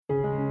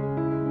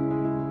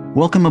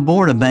Welcome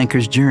aboard A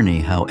Banker's Journey,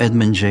 how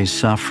Edmond J.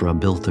 Safra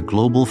built a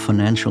global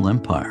financial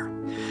empire.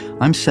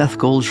 I'm Seth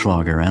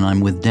Goldschlager, and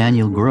I'm with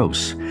Daniel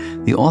Gross,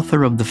 the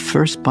author of the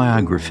first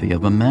biography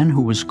of a man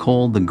who was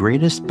called the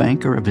greatest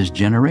banker of his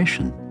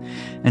generation,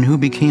 and who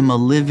became a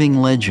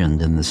living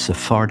legend in the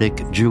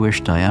Sephardic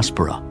Jewish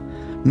diaspora,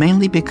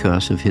 mainly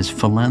because of his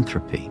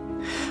philanthropy.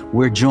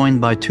 We're joined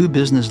by two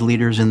business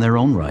leaders in their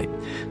own right,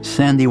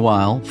 Sandy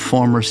Weill,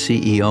 former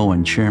CEO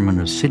and chairman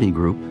of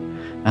Citigroup,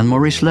 and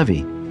Maurice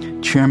Levy,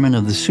 chairman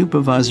of the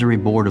supervisory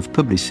board of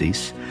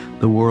Publicis,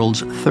 the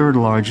world's third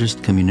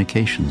largest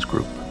communications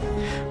group.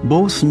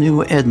 Both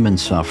knew Edmond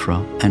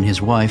Safra and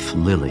his wife,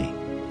 Lily.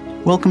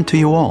 Welcome to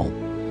you all.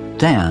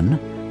 Dan,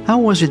 how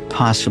was it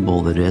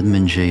possible that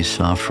Edmond J.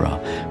 Safra,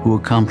 who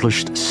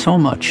accomplished so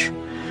much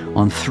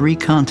on 3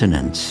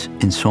 continents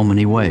in so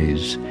many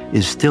ways,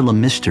 is still a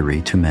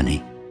mystery to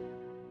many?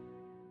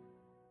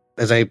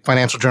 As a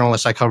financial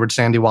journalist, I covered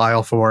Sandy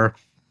Weill for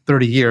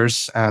 30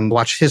 years and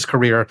watched his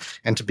career,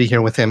 and to be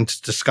here with him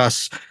to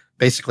discuss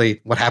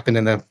basically what happened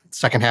in the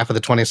second half of the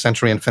 20th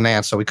century in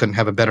finance, so we couldn't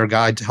have a better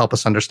guide to help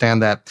us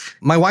understand that.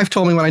 My wife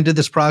told me when I did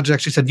this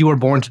project, she said, "You were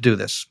born to do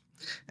this."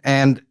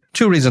 And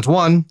 2 reasons.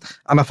 One,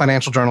 I'm a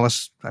financial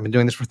journalist. I've been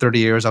doing this for 30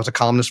 years. I was a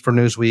columnist for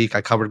Newsweek.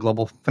 I covered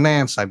global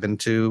finance. I've been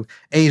to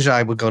Asia.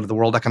 I would go to the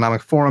World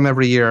Economic Forum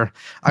every year.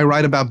 I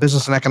write about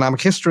business and economic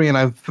history, and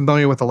I'm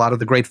familiar with a lot of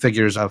the great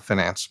figures of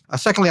finance.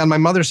 Secondly, on my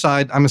mother's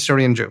side, I'm a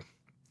Syrian Jew.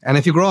 And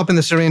if you grow up in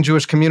the Syrian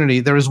Jewish community,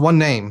 there is one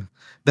name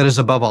that is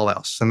above all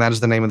else, and that is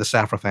the name of the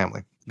Safra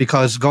family.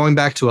 Because going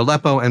back to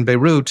Aleppo and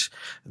Beirut,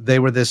 they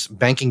were this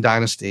banking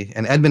dynasty,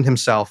 and Edmond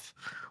himself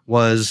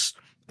was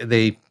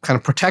the kind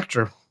of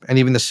protector and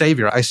even the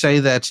savior. I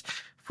say that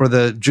for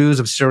the Jews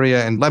of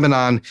Syria and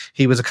Lebanon,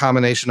 he was a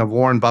combination of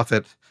Warren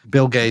Buffett,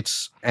 Bill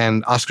Gates,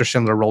 and Oscar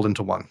Schindler rolled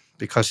into one,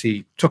 because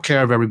he took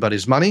care of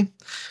everybody's money.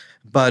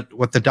 But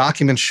what the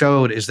documents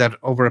showed is that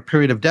over a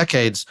period of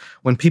decades,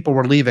 when people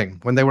were leaving,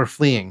 when they were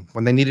fleeing,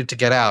 when they needed to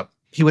get out,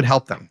 he would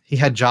help them. He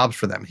had jobs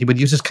for them. He would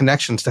use his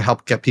connections to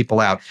help get people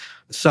out.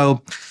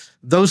 So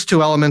those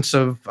 2 elements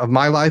of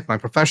my life, my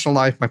professional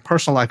life, my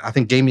personal life, I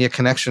think gave me a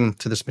connection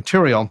to this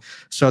material,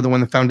 so that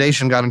when the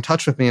foundation got in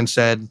touch with me and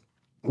said,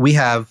 we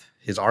have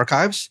his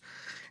archives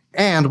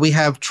and we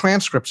have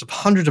transcripts of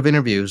hundreds of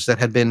interviews that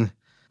had been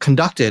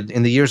conducted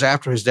in the years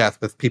after his death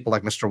with people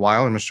like Mr.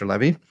 Weill and Mr.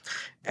 Levy,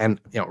 and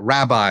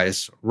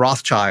rabbis,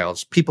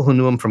 Rothschilds, people who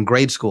knew him from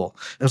grade school.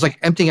 It was like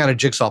emptying out a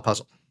jigsaw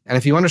puzzle. And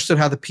if you understood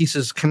how the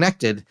pieces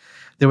connected,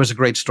 there was a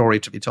great story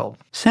to be told.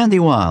 Sandy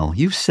Weill,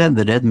 you've said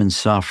that Edmond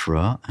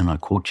Safra, and I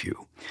quote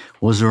you,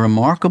 was a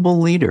remarkable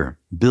leader,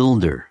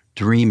 builder,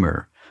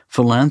 dreamer,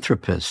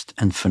 philanthropist,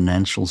 and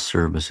financial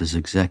services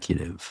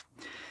executive.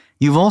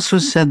 You've also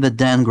said that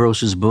Dan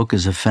Gross's book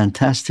is a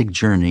fantastic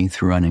journey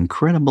through an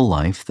incredible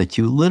life that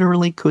you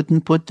literally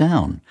couldn't put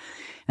down,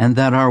 and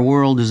that our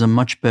world is a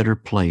much better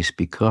place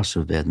because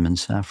of Edmond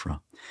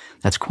Safra.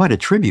 That's quite a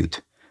tribute,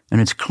 and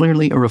it's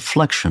clearly a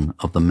reflection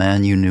of the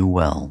man you knew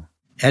well.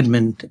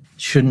 Edmond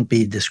shouldn't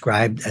be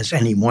described as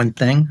any one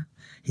thing.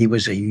 He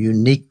was a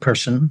unique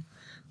person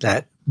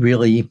that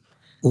really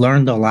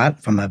learned a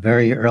lot from a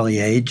very early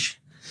age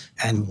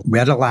and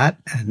read a lot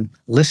and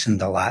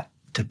listened a lot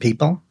to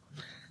people.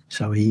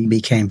 So he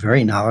became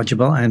very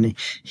knowledgeable, and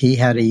he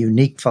had a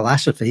unique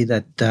philosophy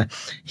that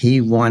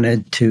he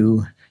wanted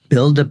to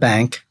build a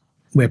bank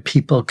where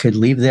people could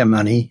leave their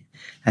money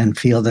and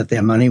feel that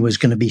their money was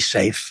going to be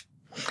safe,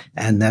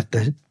 and that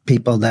the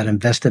people that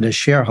invested as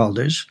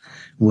shareholders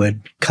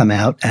would come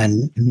out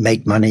and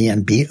make money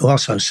and be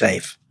also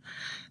safe.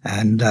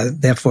 And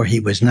therefore,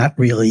 he was not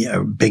really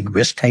a big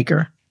risk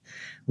taker.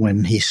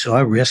 When he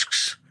saw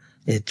risks,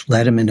 it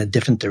led him in a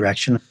different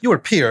direction. You were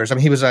peers. I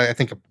mean, he was, I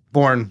think,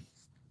 born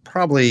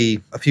probably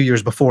a few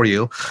years before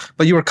you,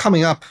 but you were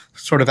coming up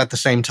sort of at the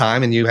same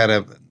time, and you had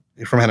an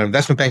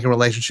investment banking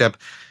relationship.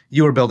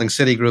 You were building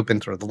Citigroup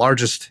into the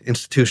largest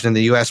institution in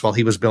the U.S. while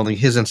he was building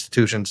his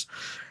institutions.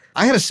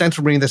 I had a sense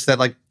from reading this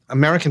that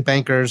American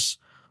bankers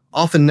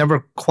often never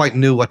quite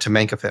knew what to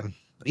make of him,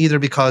 either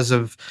because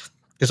of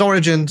his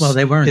origins,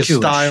 they weren't his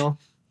Jewish. Style.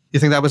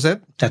 You think that was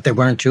it? That they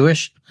weren't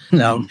Jewish?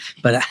 No,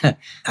 but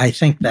I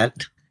think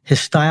that his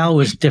style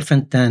was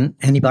different than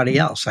anybody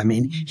else. I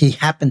mean, he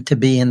happened to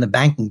be in the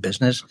banking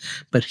business,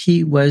 but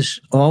he was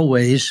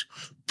always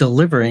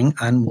delivering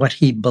on what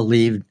he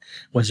believed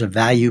was a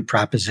value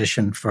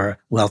proposition for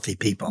wealthy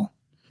people.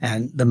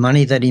 And the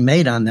money that he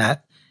made on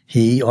that,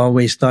 he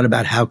always thought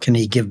about how can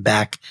he give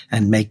back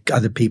and make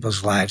other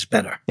people's lives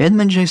better.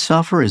 Edmond J.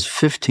 Safra is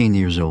 15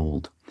 years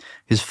old.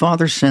 His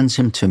father sends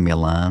him to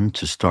Milan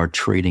to start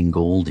trading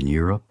gold in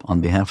Europe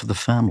on behalf of the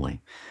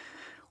family.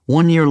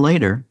 1 year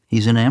later,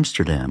 he's in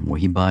Amsterdam, where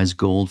he buys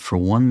gold for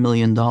 $1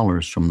 million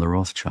from the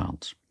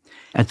Rothschilds.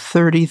 At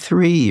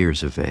 33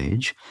 years of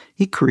age,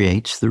 he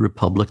creates the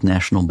Republic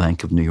National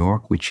Bank of New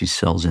York, which he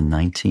sells in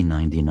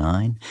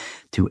 1999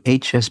 to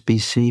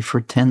HSBC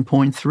for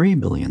 $10.3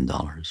 billion.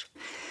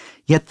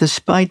 Yet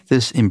despite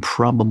this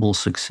improbable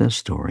success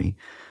story,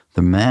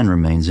 the man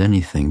remains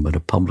anything but a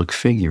public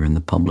figure in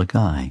the public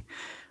eye.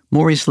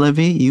 Maurice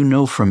Levy, you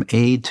know from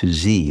A to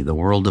Z the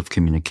world of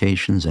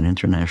communications and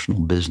international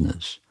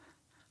business.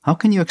 How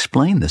can you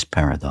explain this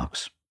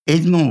paradox?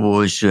 Edmond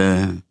was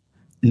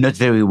not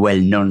very well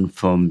known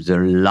from the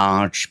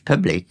large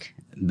public,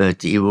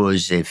 but he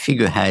was a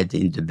figurehead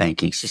in the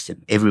banking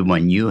system.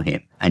 Everyone knew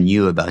him and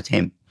knew about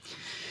him.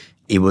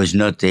 He was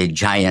not a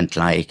giant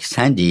like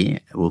Sandy,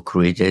 who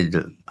created,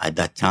 at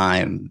that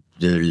time,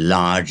 the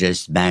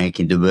largest bank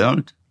in the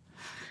world.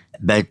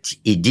 But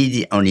he did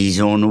it on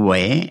his own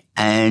way,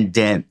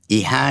 and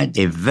he had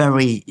a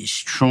very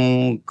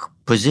strong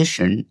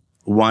position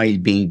while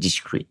being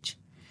discreet.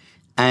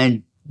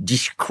 And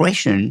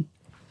discretion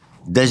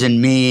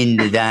doesn't mean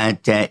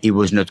that he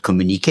was not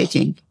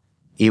communicating.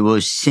 He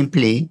was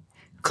simply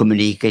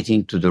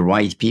communicating to the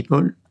right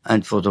people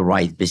and for the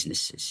right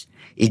businesses.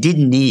 He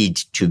didn't need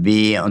to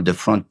be on the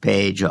front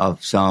page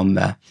of some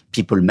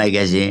People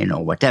magazine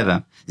or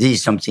whatever. This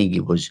is something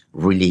he was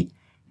really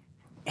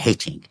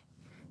hating.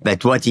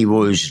 But what he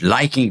was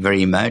liking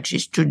very much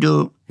is to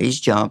do his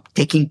job,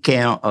 taking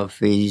care of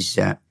his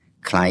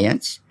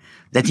clients,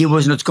 that he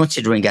was not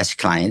considering as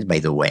clients, by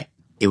the way.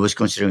 He was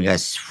considering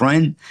as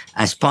friend,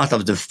 as part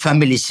of the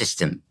family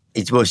system.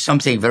 It was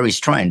something very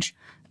strange.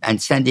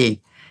 And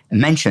Sandy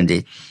mentioned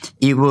it.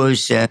 He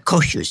was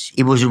cautious.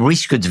 He was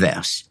risk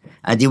adverse.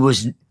 And he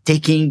was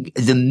taking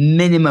the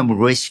minimum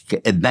risk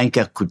a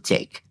banker could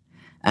take.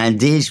 And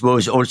this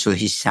was also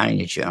his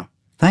signature.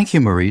 Thank you,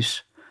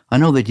 Maurice. I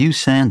know that you,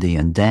 Sandy,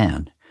 and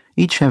Dan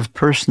each have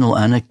personal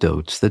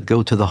anecdotes that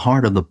go to the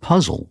heart of the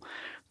puzzle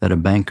that a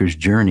banker's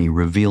journey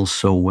reveals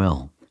so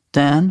well.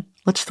 Dan,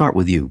 let's start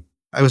with you.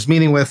 I was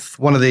meeting with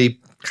one of the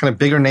kind of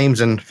bigger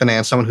names in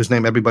finance, someone whose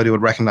name everybody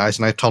would recognize,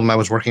 and I told him I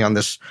was working on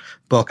this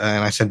book,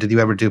 and I said, did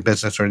you ever do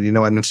business, or do you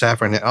know Edmond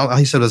Safra? And all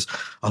he said was,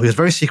 he was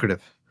very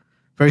secretive,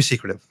 very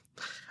secretive.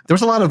 There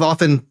was a lot of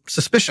often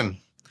suspicion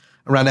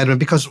around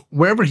Edmond because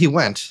wherever he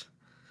went,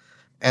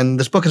 and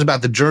this book is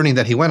about the journey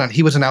that he went on.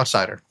 He was an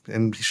outsider.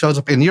 And he shows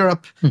up in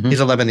Europe,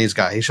 he's a Lebanese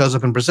guy. He shows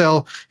up in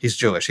Brazil, he's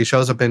Jewish. He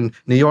shows up in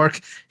New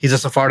York, he's a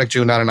Sephardic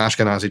Jew, not an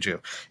Ashkenazi Jew.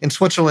 In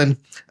Switzerland,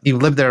 he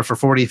lived there for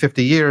 40,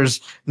 50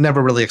 years,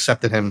 never really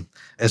accepted him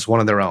as one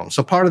of their own.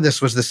 So part of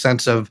this was the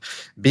sense of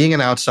being an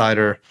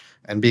outsider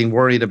and being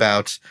worried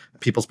about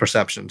people's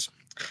perceptions.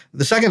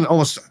 The second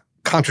almost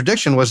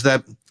contradiction was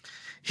that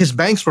his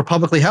banks were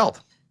publicly held.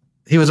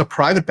 He was a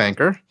private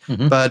banker,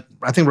 but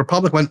I think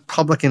Republic went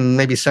public in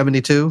maybe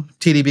 72.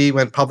 TDB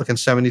went public in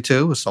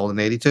 72, was sold in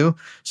 82.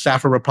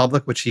 Safra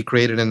Republic, which he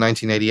created in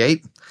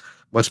 1988,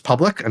 was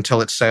public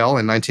until its sale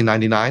in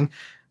 1999.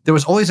 There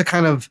was always a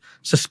kind of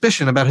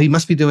suspicion about he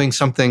must be doing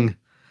something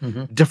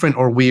different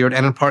or weird.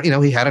 And in part,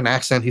 he had an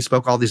accent. He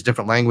spoke all these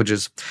different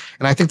languages.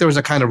 And I think there was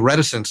a kind of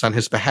reticence on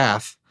his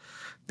behalf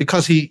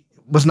because he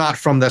was not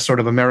from the sort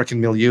of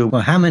American milieu.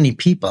 Well, how many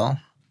people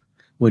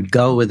would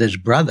go with his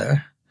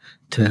brother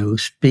to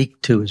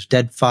speak to his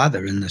dead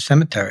father in the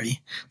cemetery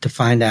to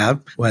find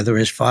out whether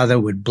his father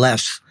would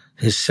bless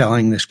his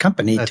selling this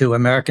company to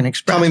American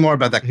Express? Tell me more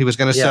about that. He was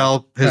going to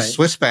sell his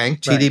Swiss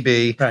bank,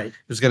 TDB. Right.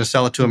 He was going to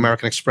sell it to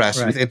American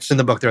Express. Right. It's in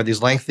the book. There are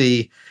these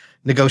lengthy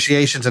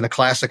negotiations in a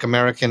classic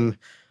American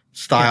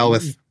style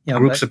with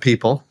groups of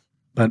people.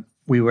 But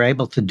we were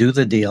able to do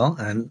the deal,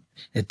 and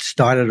it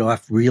started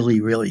off really,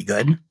 really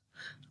good.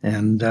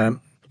 And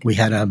we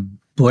had a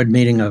board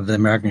meeting of the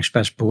American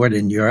Express board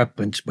in Europe,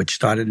 which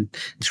started in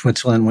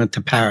Switzerland, went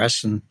to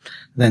Paris, and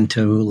then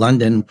to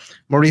London.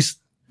 Maurice,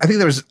 I think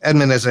there was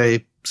Edmond as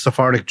a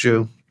Sephardic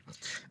Jew.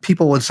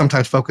 People would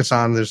sometimes focus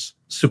on this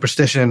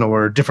superstition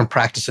or different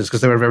practices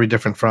because they were very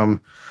different from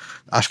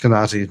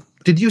Ashkenazi.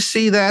 Did you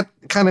see that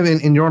kind of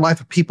in your life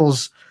of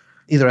people's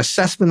either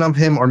assessment of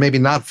him or maybe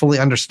not fully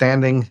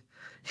understanding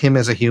him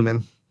as a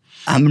human?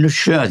 I'm not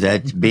sure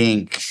that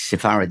being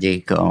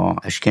Sephardic or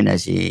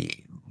Ashkenazi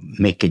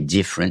make a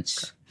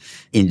difference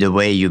in the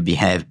way you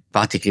behave,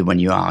 particularly when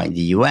you are in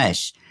the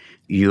US.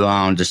 You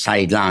are on the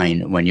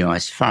sideline when you are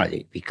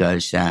Sephardic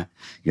because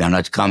you are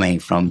not coming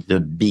from the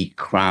big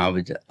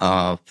crowd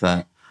of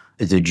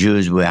the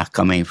Jews who are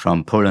coming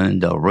from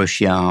Poland or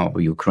Russia or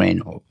Ukraine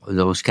or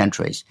those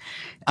countries.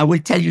 I will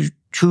tell you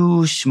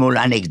two small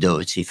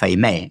anecdotes, if I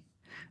may,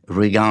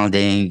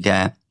 regarding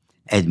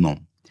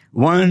Edmond.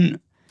 One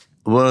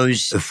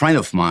was a friend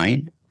of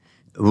mine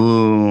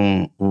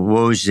who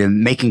was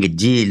making a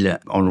deal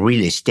on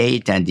real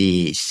estate, and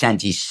he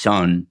sent his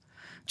son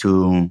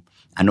to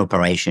an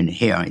operation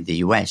here in the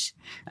US.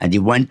 And he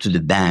went to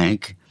the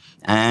bank,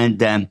 and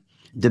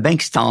the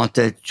bank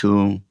started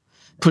to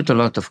put a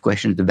lot of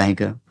questions to the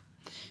banker.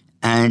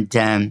 And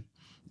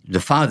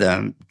the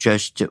father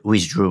just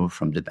withdrew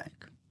from the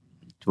bank.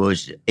 It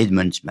was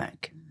Edmond's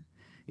bank.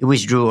 He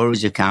withdrew all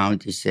his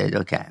account. He said,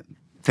 okay,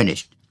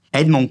 finished.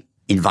 Edmond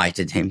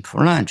invited him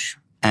for lunch.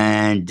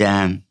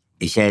 And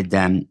he said,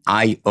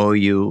 I owe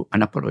you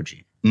an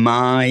apology.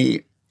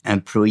 My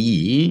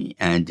employee,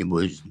 and it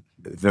was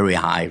a very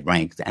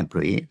high-ranked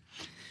employee,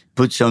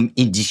 put some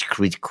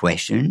indiscreet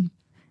question.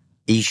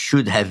 He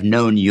should have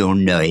known your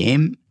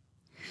name.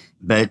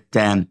 but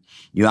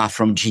you are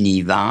from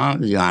Geneva.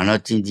 You are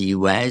not in the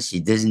US. He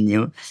doesn't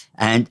know.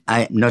 And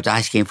I'm not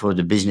asking for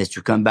the business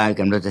to come back.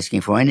 I'm not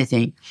asking for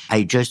anything.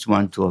 I just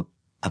want to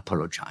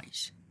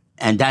apologize.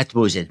 And that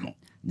was Edmond.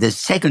 The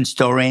second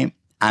story,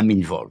 I'm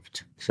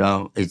involved.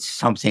 So it's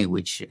something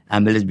which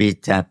I'm a little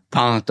bit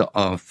part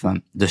of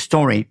the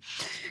story.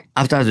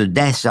 After the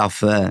death of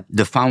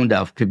the founder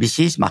of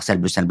Publicis, Marcel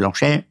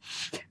Bessin-Blanchet,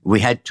 we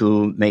had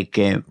to make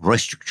a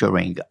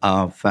restructuring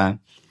of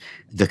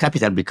the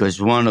capital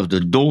because one of the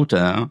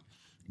daughter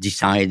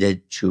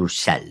decided to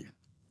sell.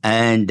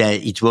 And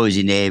it was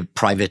in a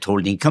private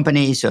holding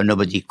company, so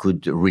nobody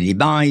could really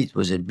buy. It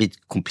was a bit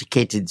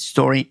complicated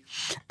story.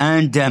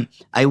 And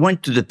I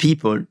went to the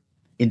people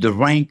in the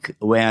rank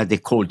where they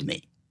called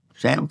me.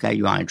 Say, okay,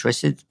 you are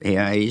interested.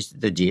 Here is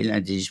the deal,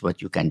 and this is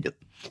what you can do.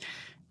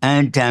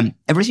 And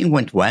everything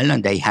went well,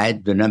 and I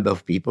had the number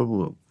of people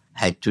who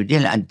had to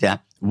deal. And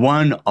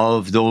one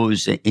of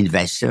those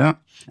investors,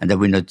 and I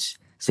will not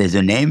say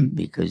the name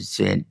because it's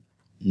a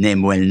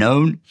name well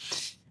known,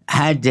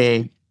 had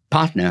a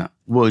partner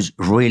who was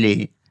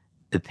really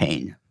a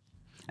pain.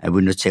 I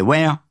will not say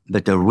where,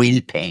 but a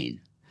real pain.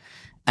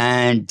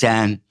 And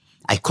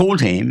I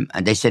called him,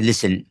 and I said,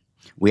 listen,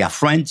 we are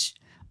friends.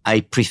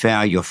 I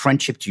prefer your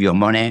friendship to your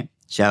money,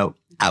 so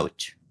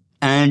out.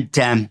 And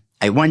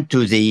I went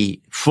to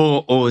the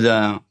 4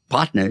 other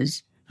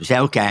partners to say,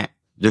 okay,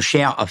 the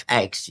share of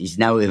X is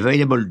now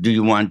available. Do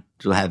you want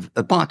to have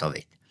a part of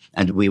it?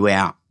 And we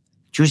were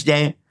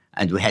Tuesday,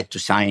 and we had to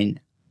sign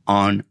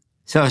on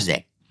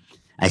Thursday.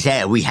 I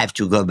said, we have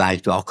to go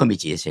back to our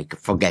committee. I said,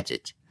 forget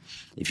it.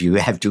 If you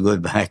have to go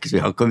back to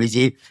our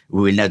committee,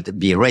 we will not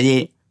be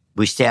ready.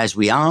 We stay as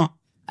we are.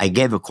 I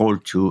gave a call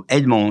to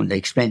Edmond. I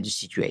explained the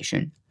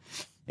situation.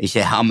 He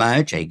said, how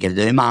much? I gave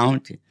the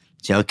amount. He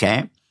said,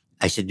 okay.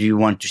 I said, do you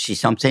want to see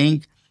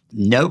something?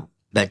 No.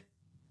 But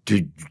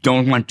you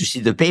don't want to see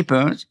the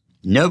papers?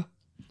 No.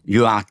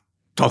 You are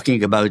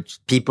talking about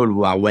people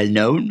who are well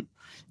known.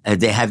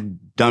 They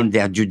have done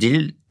their due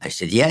diligence. I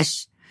said,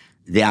 yes.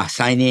 They are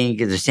signing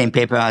the same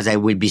paper as I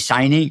will be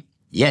signing?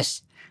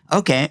 Yes.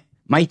 Okay.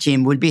 My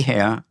team will be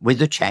here with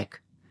the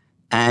check,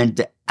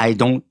 and I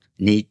don't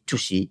need to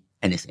see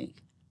anything.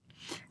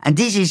 And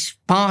this is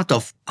part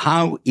of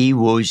how he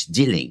was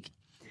dealing.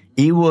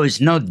 He was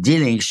not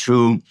dealing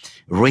through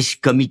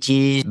risk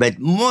committees, but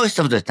most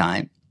of the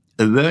time,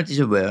 a word is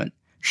a word,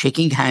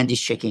 shaking hand is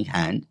shaking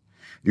hand,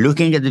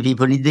 looking at the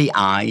people in the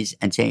eyes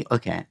and saying,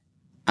 okay,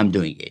 I'm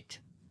doing it.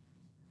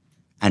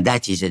 And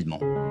that is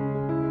Edmond.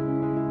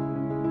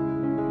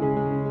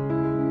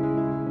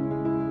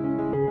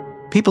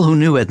 People who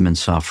knew Edmond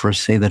Safra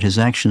say that his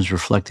actions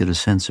reflected a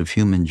sense of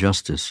human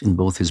justice in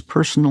both his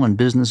personal and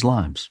business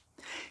lives.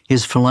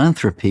 His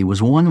philanthropy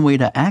was one way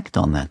to act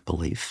on that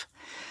belief,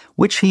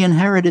 which he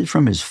inherited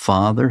from his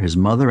father, his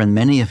mother, and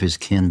many of his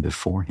kin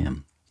before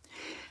him.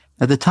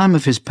 At the time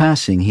of his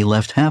passing, he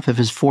left half of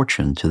his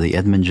fortune to the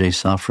Edmond J.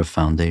 Safra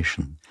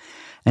Foundation,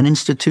 an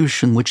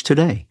institution which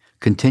today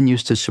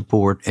continues to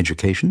support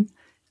education,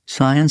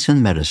 science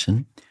and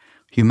medicine,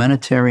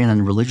 humanitarian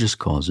and religious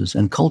causes,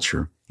 and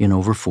culture in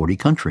over 40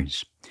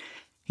 countries.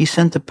 He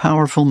sent a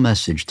powerful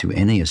message to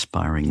any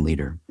aspiring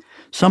leader,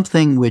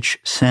 something which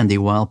Sandy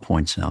Weill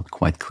points out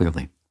quite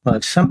clearly. Well,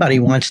 if somebody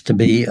wants to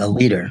be a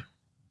leader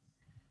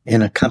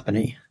in a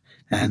company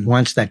and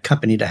wants that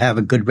company to have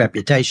a good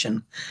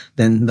reputation,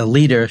 then the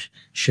leader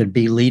should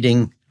be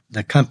leading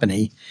the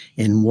company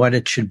in what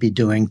it should be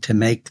doing to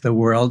make the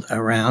world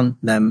around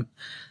them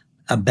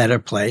a better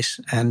place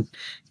and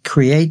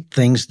create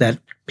things that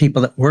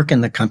people that work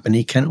in the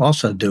company can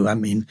also do. I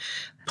mean,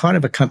 part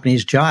of a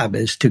company's job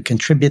is to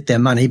contribute their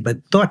money, but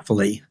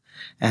thoughtfully.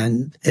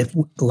 And if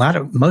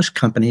most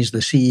companies, the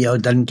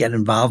CEO doesn't get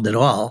involved at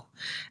all,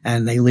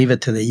 and they leave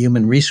it to the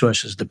human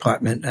resources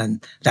department,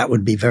 and that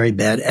would be very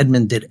bad.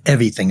 Edmond did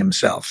everything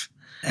himself.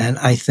 And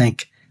I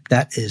think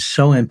that is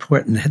so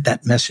important,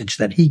 that message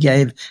that he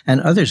gave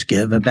and others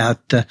give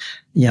about,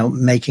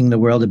 making the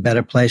world a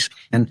better place.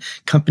 And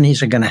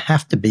companies are going to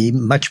have to be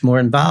much more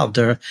involved,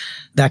 or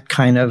that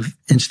kind of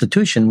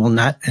institution will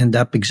not end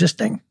up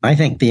existing. I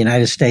think the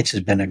United States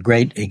has been a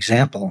great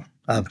example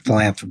of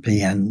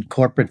philanthropy and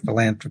corporate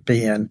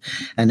philanthropy and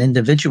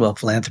individual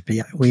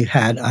philanthropy. We've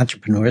had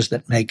entrepreneurs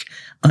that make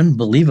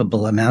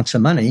unbelievable amounts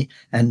of money,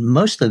 and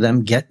most of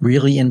them get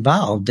really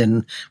involved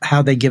in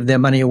how they give their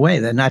money away.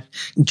 They're not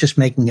just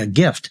making a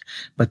gift,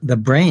 but the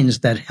brains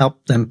that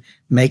help them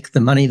make the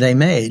money they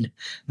made,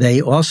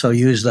 they also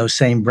use those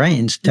same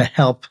brains to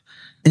help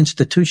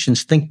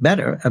institutions think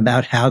better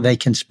about how they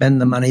can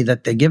spend the money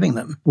that they're giving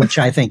them, which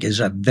I think is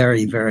a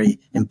very, very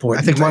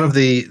important I think thing. one of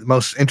the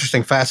most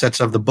interesting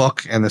facets of the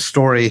book and the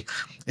story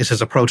is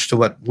his approach to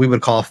what we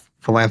would call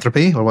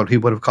philanthropy, or what he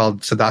would have called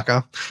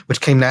tzedakah,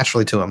 which came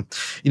naturally to him.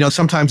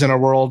 Sometimes in our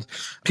world,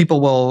 people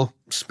will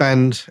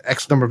spend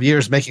X number of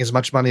years making as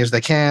much money as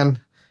they can,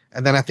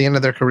 and then at the end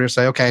of their career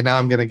say, okay, now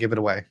I'm going to give it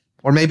away.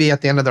 Or maybe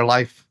at the end of their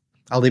life,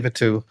 I'll leave it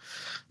to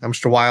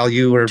Mr. Weill.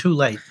 You were too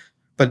late.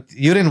 But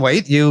you didn't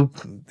wait. You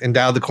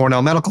endowed the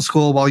Cornell Medical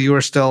School while you were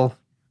still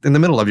in the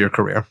middle of your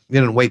career. You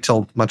didn't wait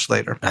till much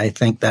later. I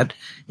think that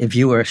if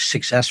you were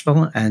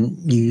successful and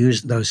you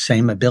use those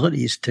same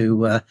abilities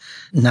to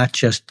not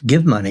just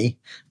give money,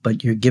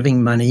 but you're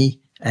giving money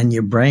and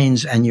your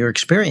brains and your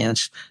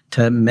experience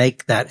to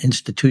make that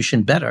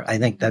institution better, I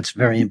think that's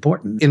very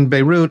important. In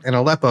Beirut and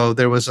Aleppo,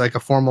 there was like a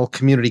formal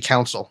community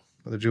council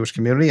for the Jewish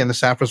community, and the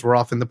Safras were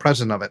often the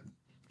president of it.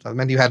 So it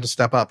meant you had to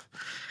step up.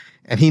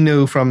 And he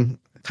knew from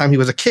the time he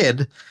was a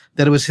kid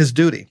that it was his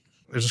duty.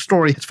 There's a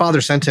story. His father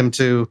sent him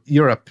to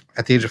Europe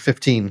at the age of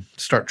 15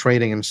 to start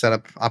trading and set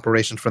up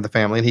operations for the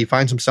family. And he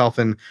finds himself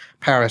in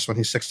Paris when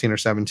he's 16 or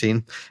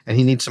 17, and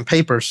he needs some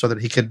papers so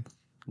that he could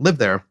live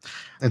there.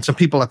 And some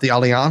people at the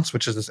Alliance,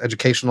 which is this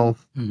educational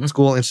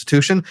school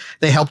institution,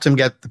 they helped him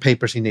get the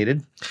papers he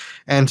needed.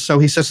 And so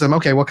he says to them,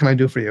 okay, what can I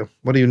do for you?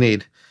 What do you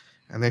need?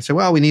 And they say,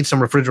 well, we need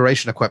some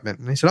refrigeration equipment.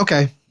 And he said,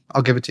 okay,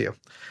 I'll give it to you.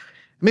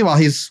 Meanwhile,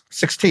 he's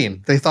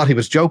 16. They thought he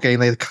was joking.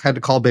 They had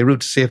to call Beirut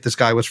to see if this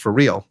guy was for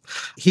real.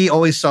 He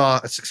always saw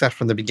a success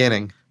from the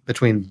beginning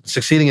between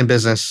succeeding in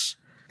business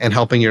and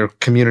helping your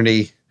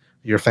community,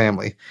 your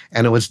family.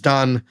 And it was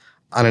done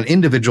on an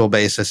individual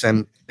basis.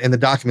 And in the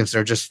documents,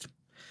 there are just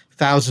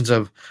thousands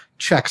of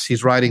checks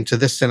he's writing to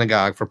this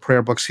synagogue for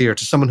prayer books here,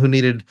 to someone who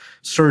needed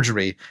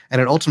surgery. And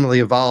it ultimately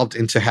evolved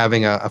into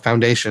having a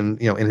foundation,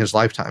 in his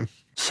lifetime.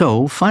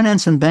 So,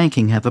 finance and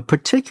banking have a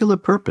particular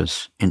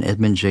purpose in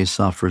Edmond J.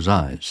 Safra's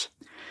eyes.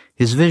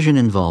 His vision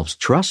involves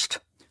trust,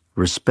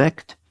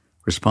 respect,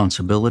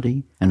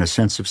 responsibility, and a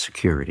sense of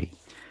security.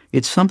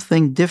 It's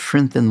something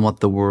different than what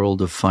the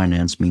world of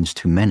finance means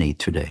to many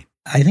today.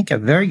 I think a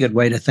very good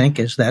way to think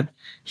is that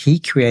he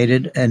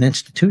created an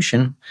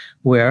institution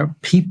where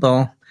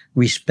people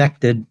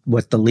respected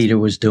what the leader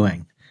was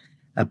doing.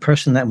 A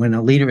person that when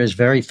a leader is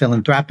very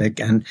philanthropic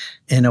and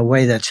in a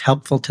way that's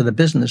helpful to the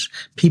business,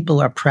 people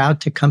are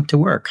proud to come to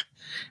work.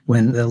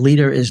 When the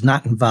leader is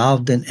not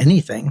involved in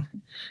anything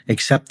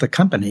except the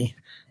company,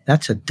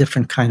 that's a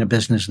different kind of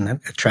business and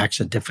that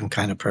attracts a different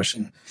kind of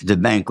person. The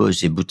bank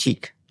was a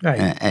boutique.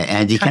 Right.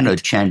 And he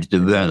cannot change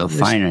the world of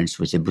finance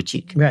with a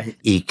boutique. Right.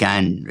 He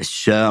can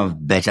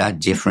serve better,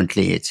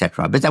 differently,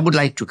 etc. But I would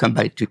like to come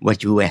back to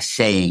what you were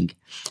saying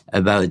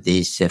about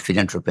this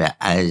philanthropy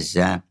as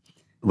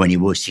when he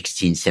was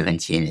 16,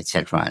 17,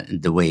 etc.,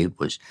 the way it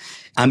was.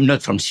 I'm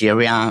not from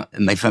Syria.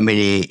 My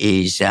family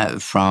is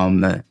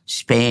from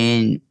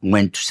Spain,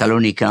 went to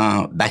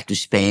Salonika, back to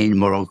Spain,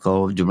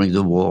 Morocco during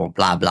the war,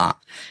 blah, blah.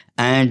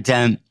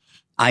 And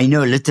I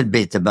know a little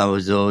bit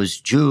about those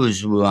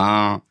Jews who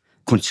are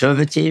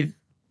conservative,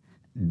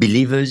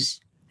 believers,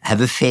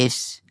 have a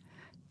faith,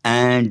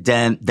 and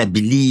that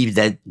believe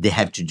that they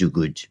have to do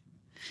good.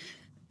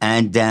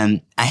 And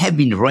I have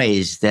been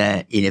raised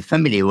in a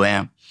family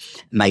where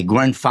my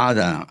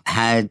grandfather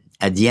had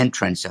at the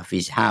entrance of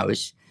his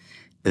house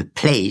a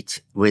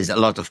plate with a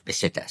lot of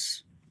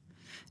pesetas.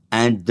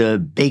 And the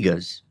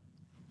beggars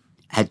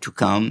had to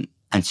come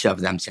and serve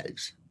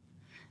themselves.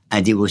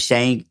 And he was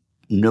saying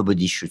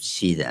nobody should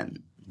see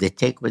them. They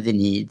take what they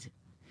need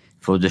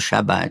for the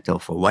Shabbat or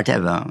for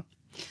whatever.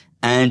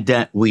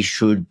 And we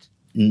should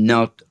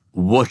not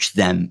watch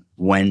them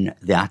when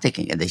they are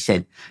taking it. They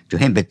said to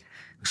him, but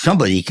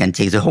somebody can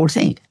take the whole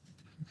thing.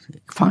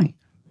 Fine.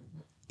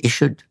 He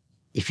should,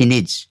 if he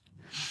needs.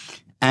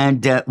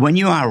 And when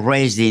you are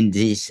raised in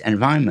this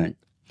environment,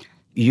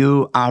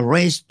 you are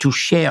raised to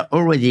share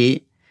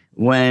already.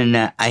 When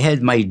I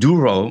had my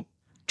duro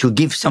to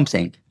give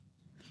something.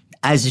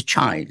 As a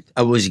child,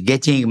 I was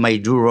getting my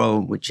duro,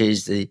 which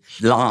is the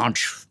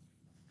large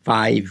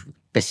 5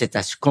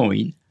 pesetas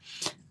coin,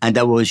 and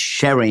I was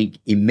sharing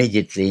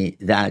immediately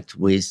that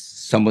with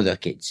some other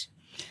kids.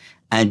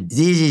 And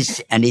this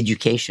is an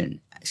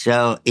education.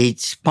 So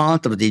it's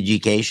part of the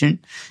education.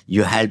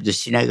 You have the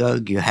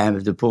synagogue, you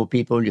have the poor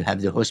people, you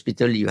have the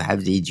hospital, you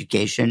have the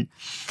education.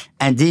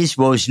 And this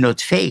was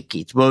not fake.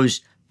 It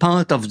was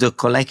part of the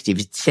collective.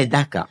 It's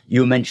tzedakah.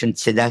 You mentioned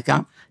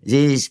tzedakah.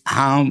 This is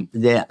how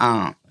they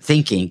are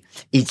thinking.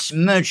 It's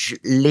much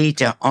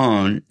later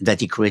on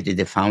that he created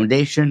a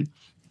foundation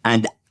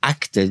and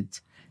acted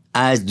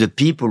as the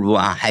people who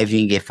are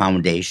having a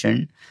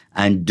foundation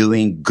and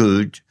doing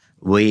good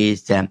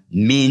with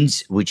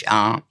means which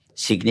are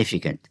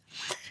significant.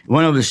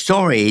 One of the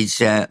stories,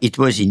 it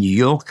was in New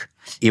York.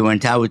 He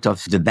went out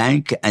of the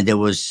bank and there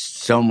was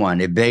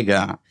someone, a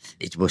beggar.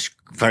 It was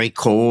very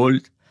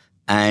cold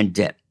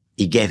and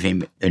he gave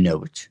him a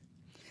note.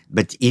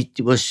 But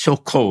it was so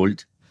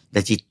cold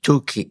that he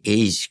took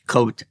his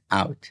coat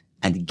out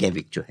and gave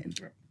it to him.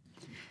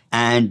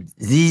 And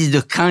this is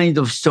the kind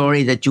of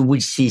story that you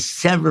will see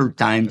several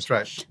times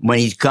when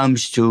it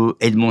comes to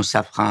Edmond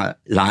Safra's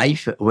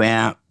life,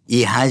 where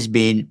he has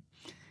been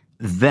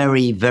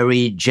very,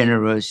 very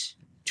generous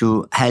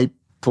to help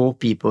poor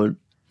people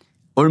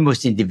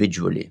almost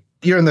individually.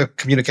 You're in the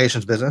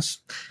communications business,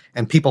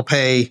 and people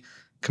pay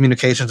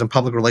communications and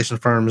public relations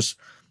firms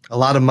a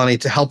lot of money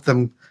to help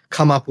them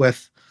come up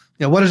with,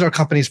 what is our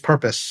company's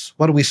purpose?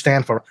 What do we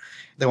stand for?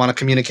 They want to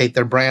communicate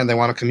their brand. They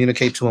want to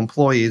communicate to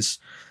employees.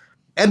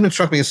 Edmond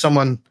struck me as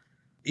someone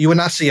You would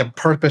not see a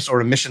purpose or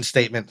a mission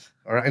statement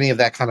or any of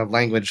that kind of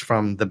language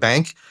from the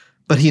bank,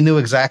 but he knew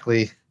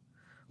exactly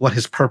what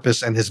his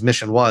purpose and his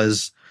mission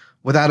was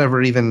without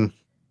ever even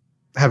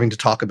having to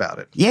talk about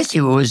it. Yes,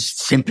 he was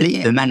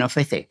simply a man of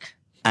ethics,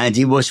 and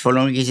he was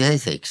following his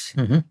ethics,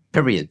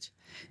 period.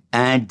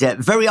 And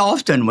very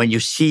often when you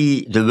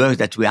see the work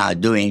that we are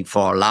doing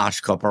for a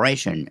large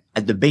corporation,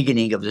 at the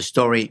beginning of the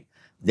story,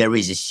 there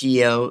is a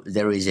CEO,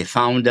 there is a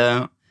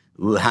founder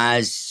who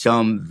has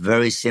some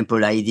very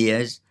simple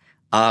ideas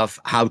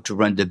of how to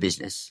run the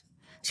business.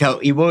 So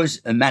he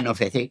was a man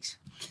of ethics,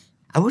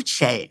 I would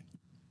say,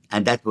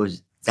 and that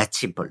was that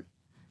simple.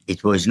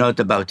 It was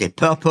not about a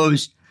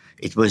purpose.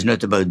 It was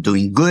not about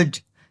doing good.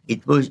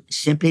 It was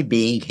simply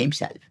being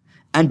himself.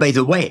 And by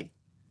the way,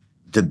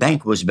 the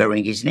bank was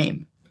bearing his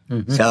name.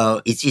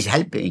 So it is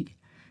helping.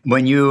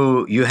 When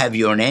you have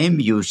your name,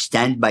 you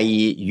stand by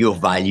your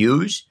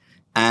values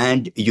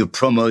and you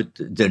promote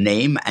the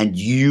name and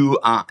you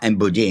are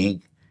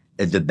embodying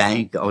the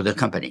bank or the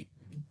company.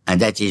 And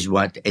that is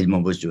what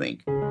Edmond was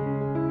doing.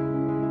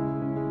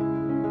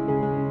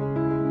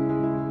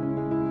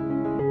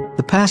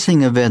 The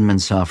passing of Edmond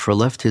Safra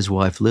left his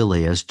wife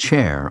Lily as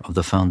chair of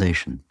the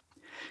foundation.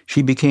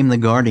 She became the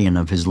guardian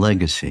of his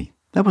legacy.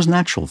 That was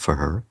natural for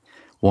her.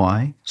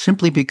 Why?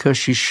 Simply because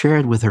she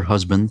shared with her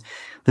husband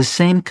the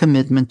same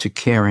commitment to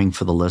caring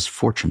for the less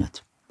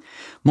fortunate.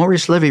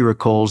 Maurice Levy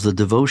recalls the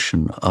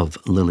devotion of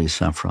Lily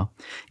Safra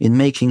in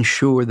making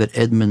sure that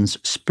Edmond's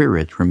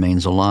spirit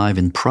remains alive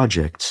in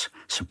projects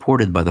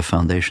supported by the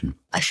foundation.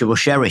 She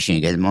was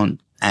cherishing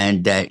Edmond,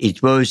 and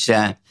it was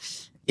a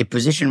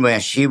position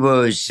where she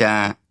was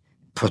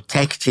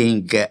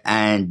protecting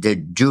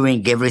and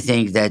doing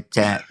everything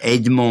that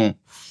Edmond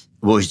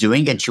was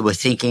doing, and she was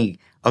thinking,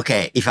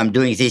 okay, if I'm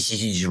doing this,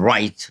 it is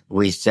right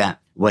with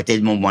what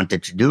Edmond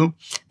wanted to do.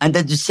 And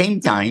at the same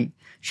time,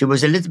 she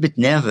was a little bit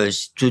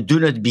nervous to do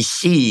not be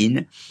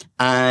seen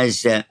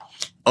as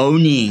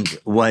owning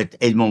what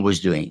Edmond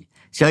was doing.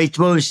 So it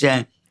was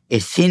a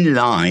thin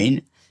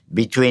line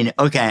between,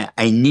 okay,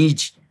 I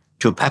need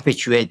to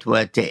perpetuate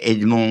what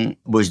Edmond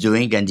was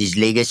doing and his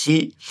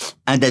legacy.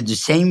 And at the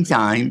same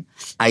time,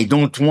 I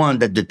don't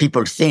want that the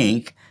people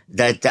think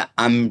that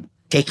I'm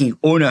taking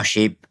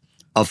ownership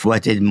of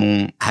what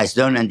Edmond has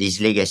done and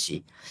his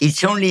legacy.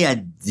 It's only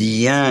at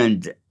the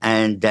end,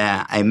 and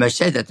I must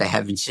say that I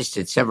have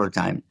insisted several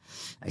times,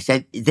 I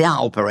said, there are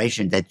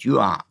operations that you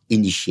are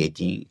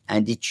initiating,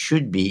 and it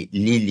should be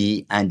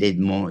Lily and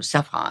Edmond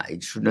Safra.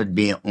 It should not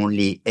be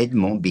only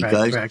Edmond,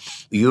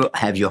 because you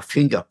have your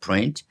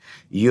fingerprint,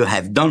 you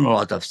have done a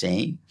lot of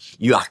things,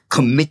 you are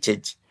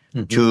committed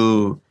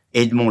to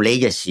Edmond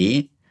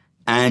legacy,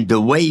 and the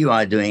way you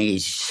are doing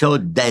is so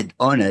dead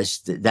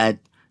honest that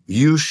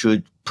you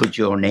should put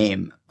your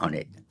name on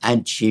it.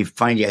 And she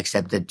finally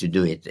accepted to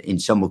do it in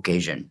some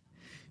occasion.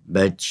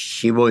 But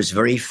she was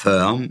very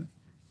firm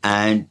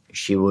and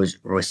she was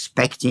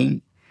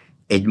respecting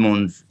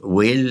Edmond's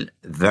will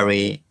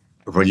very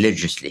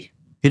religiously.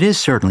 It is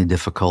certainly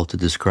difficult to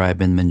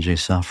describe Edmond J.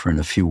 Safra in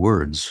a few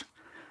words.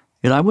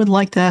 Yet I would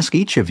like to ask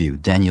each of you,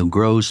 Daniel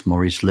Gross,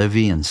 Maurice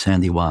Levy, and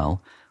Sandy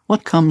Weill,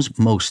 what comes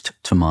most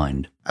to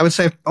mind? I would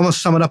say,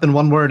 almost sum it up in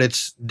one word,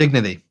 it's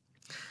dignity.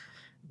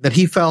 That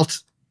he felt,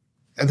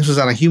 and this was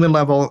on a human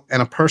level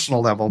and a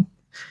personal level,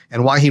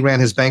 and why he ran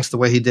his banks the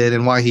way he did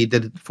and why he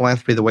did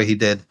philanthropy the way he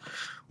did,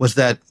 was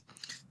that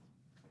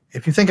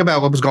if you think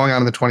about what was going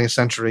on in the 20th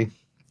century,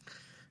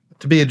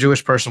 to be a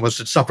Jewish person was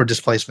to suffer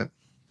displacement.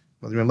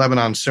 Whether you're in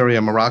Lebanon,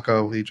 Syria,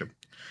 Morocco, Egypt,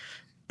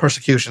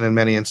 persecution in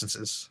many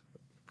instances,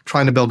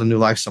 trying to build a new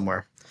life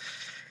somewhere.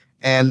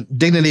 And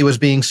dignity was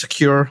being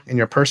secure in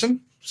your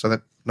person so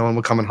that no one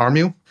would come and harm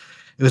you.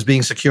 It was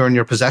being secure in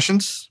your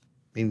possessions.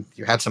 I mean,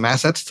 you had some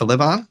assets to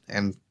live on,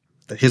 and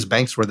his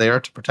banks were there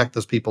to protect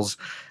those people's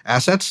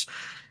assets.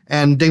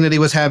 And dignity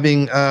was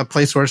having a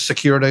place where it's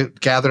secure to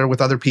gather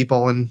with other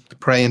people and to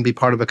pray and be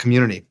part of a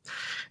community.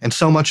 And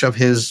so much of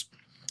his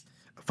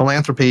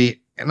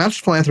philanthropy, and not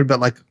just philanthropy, but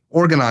like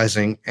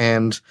organizing,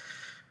 and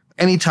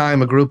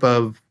anytime a group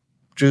of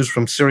Jews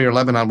from Syria or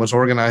Lebanon was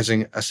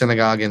organizing a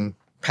synagogue in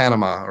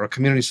Panama or a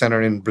community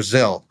center in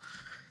Brazil,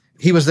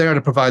 he was there to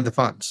provide the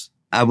funds.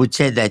 I would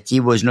say that he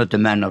was not a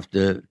man of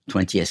the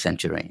 20th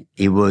century.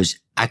 He was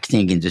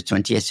acting in the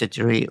 20th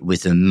century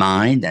with the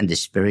mind and the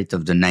spirit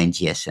of the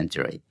 19th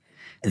century.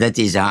 That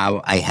is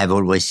how I have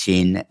always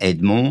seen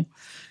Edmond.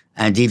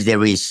 And if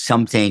there is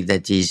something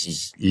that is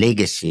his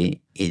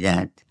legacy, is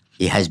that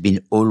he has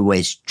been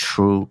always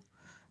true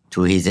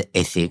to his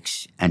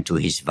ethics and to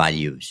his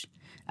values.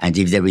 And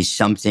if there is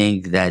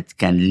something that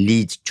can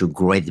lead to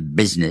great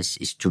business,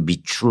 is to be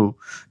true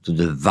to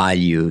the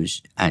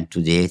values and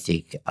to the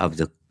ethic of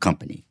the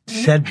company.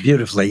 Said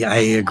beautifully. I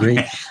agree.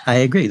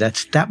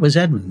 That was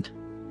Edmond.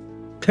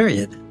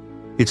 Period.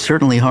 It's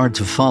certainly hard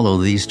to follow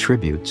these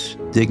tributes,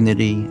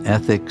 dignity,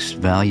 ethics,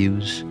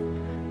 values,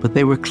 but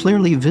they were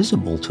clearly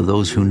visible to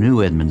those who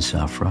knew Edmond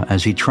Safra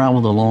as he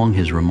traveled along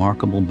his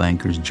remarkable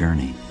banker's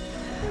journey.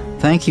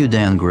 Thank you,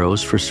 Dan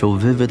Gross, for so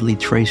vividly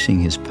tracing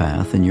his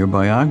path in your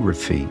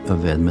biography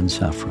of Edmond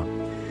Safra.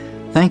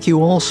 Thank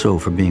you also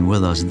for being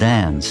with us,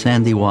 Dan,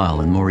 Sandy Weill,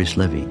 and Maurice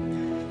Levy.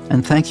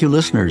 And thank you,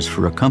 listeners,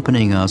 for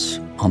accompanying us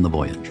on the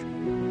voyage.